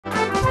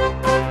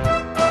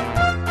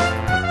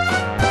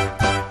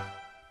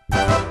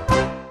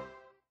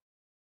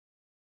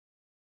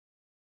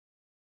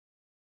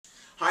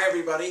Hi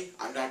everybody,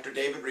 I'm Dr.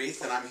 David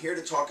Reath and I'm here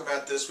to talk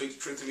about this week's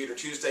Truth and Meter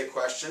Tuesday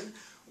question.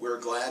 We're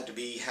glad to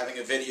be having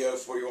a video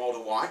for you all to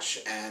watch,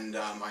 and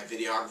my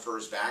videographer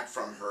is back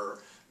from her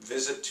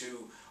visit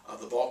to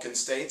the Balkan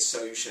states,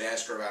 so you should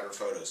ask her about her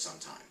photos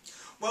sometime.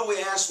 Well,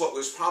 we asked what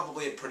was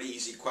probably a pretty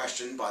easy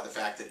question by the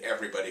fact that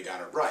everybody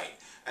got it right.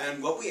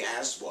 And what we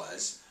asked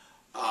was,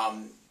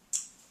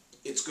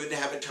 it's good to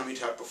have a tummy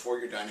tuck before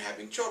you're done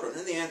having children.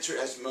 And the answer,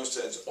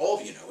 as all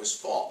of you know, is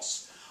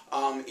false.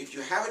 If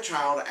you have a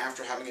child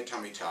after having a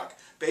tummy tuck,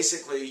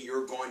 basically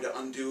you're going to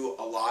undo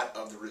a lot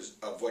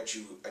of what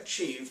you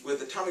achieved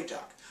with a tummy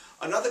tuck.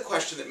 Another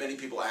question that many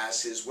people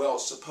ask is, well,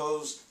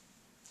 suppose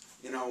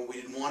we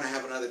didn't want to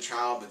have another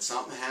child, but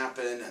something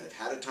happened and I've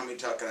had a tummy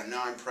tuck and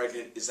now I'm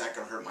pregnant, is that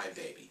going to hurt my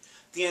baby?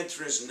 The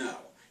answer is no.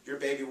 Your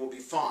baby will be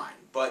fine,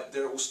 but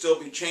there will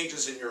still be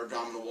changes in your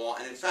abdominal wall,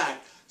 and in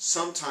fact,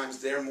 sometimes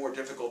they're more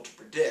difficult to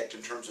predict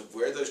in terms of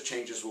where those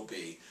changes will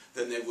be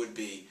than they would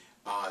be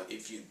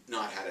if you'd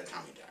not had a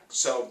tummy tuck.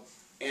 So,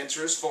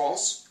 answer is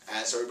false,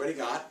 as everybody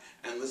got,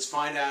 and let's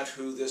find out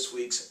who this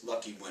week's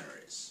lucky winner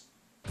is.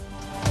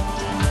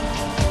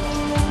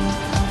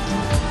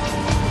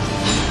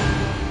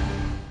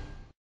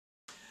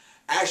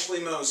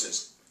 Ashley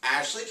Moses.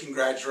 Ashley,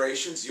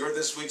 congratulations, you're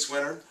this week's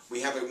winner.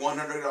 We have a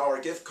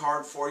 $100 gift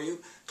card for you.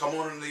 Come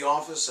on into the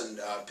office and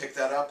pick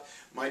that up.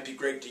 Might be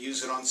great to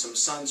use it on some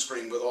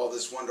sunscreen with all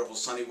this wonderful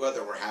sunny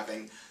weather we're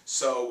having.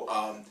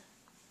 So,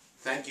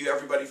 thank you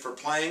everybody for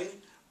playing.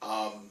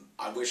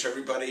 I wish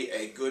everybody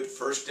a good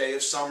first day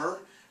of summer,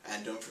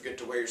 and don't forget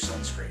to wear your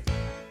sunscreen.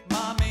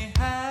 Mommy